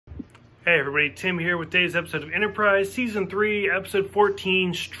Hey everybody, Tim here with today's episode of Enterprise, Season 3, Episode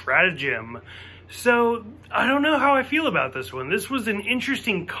 14, Stratagem. So, I don't know how I feel about this one. This was an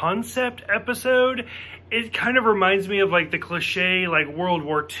interesting concept episode. It kind of reminds me of like the cliche, like World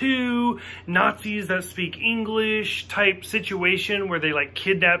War II, Nazis that speak English type situation where they like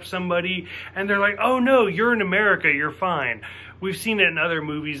kidnap somebody and they're like, oh no, you're in America, you're fine. We've seen it in other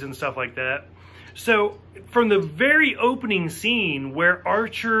movies and stuff like that. So, from the very opening scene where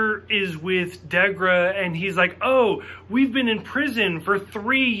Archer is with Degra and he's like, oh, we've been in prison for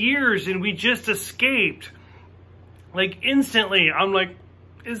 3 years and we just escaped. Like, instantly, I'm like,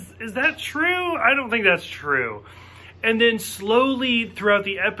 is that true? I don't think that's true. And then slowly throughout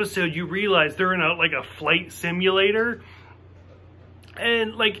the episode, you realize they're in a flight simulator.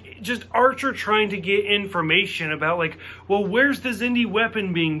 And, like, just Archer trying to get information about, like, well, where's the Xindi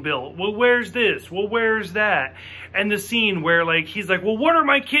weapon being built? Well, where's this? Well, where's that? And the scene where, like, he's like, well, what are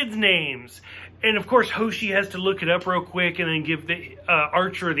my kids' names? And, of course, Hoshi has to look it up real quick and then give the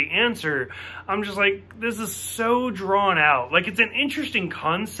Archer the answer. I'm just like, this is so drawn out. Like, it's an interesting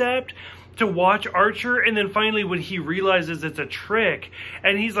concept to watch Archer, and then finally when he realizes it's a trick,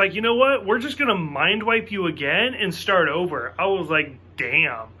 and he's like, you know what, we're just gonna mind wipe you again and start over. I was like,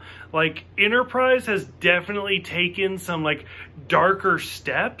 damn. Like, Enterprise has definitely taken some, like, darker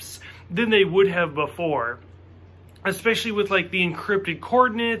steps than they would have before. Especially with, like, the encrypted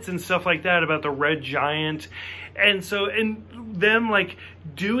coordinates and stuff like that about the Red Giant. And so, and them, like,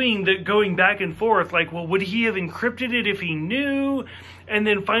 going back and forth, like, well, would he have encrypted it if he knew? And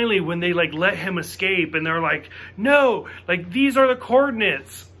then finally, when they, like, let him escape, and they're like, no, like, these are the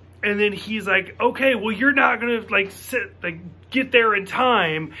coordinates. And then he's like, okay, well, you're not gonna, like, get there in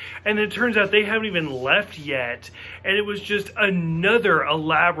time. And then it turns out they haven't even left yet. And it was just another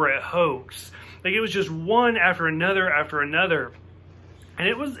elaborate hoax. Like, it was just one after another after another. And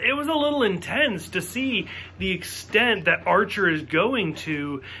it was a little intense to see the extent that Archer is going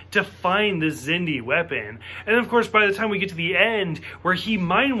to find this Xindi weapon. And of course, by the time we get to the end, where he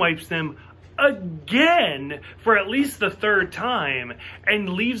mind wipes them again for at least the third time and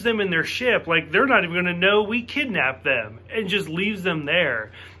leaves them in their ship, like they're not even going to know we kidnapped them, and just leaves them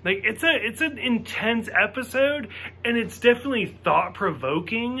there. Like, it's an intense episode, and it's definitely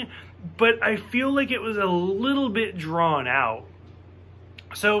thought-provoking, but I feel like it was a little bit drawn out.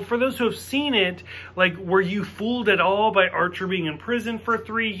 So for those who have seen it, like, were you fooled at all by Archer being in prison for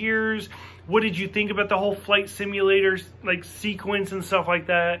 3 years? What did you think about the whole flight simulators, like, sequence and stuff like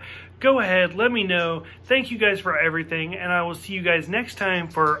that? Go ahead, let me know. Thank you guys for everything, and I will see you guys next time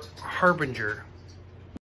for Harbinger.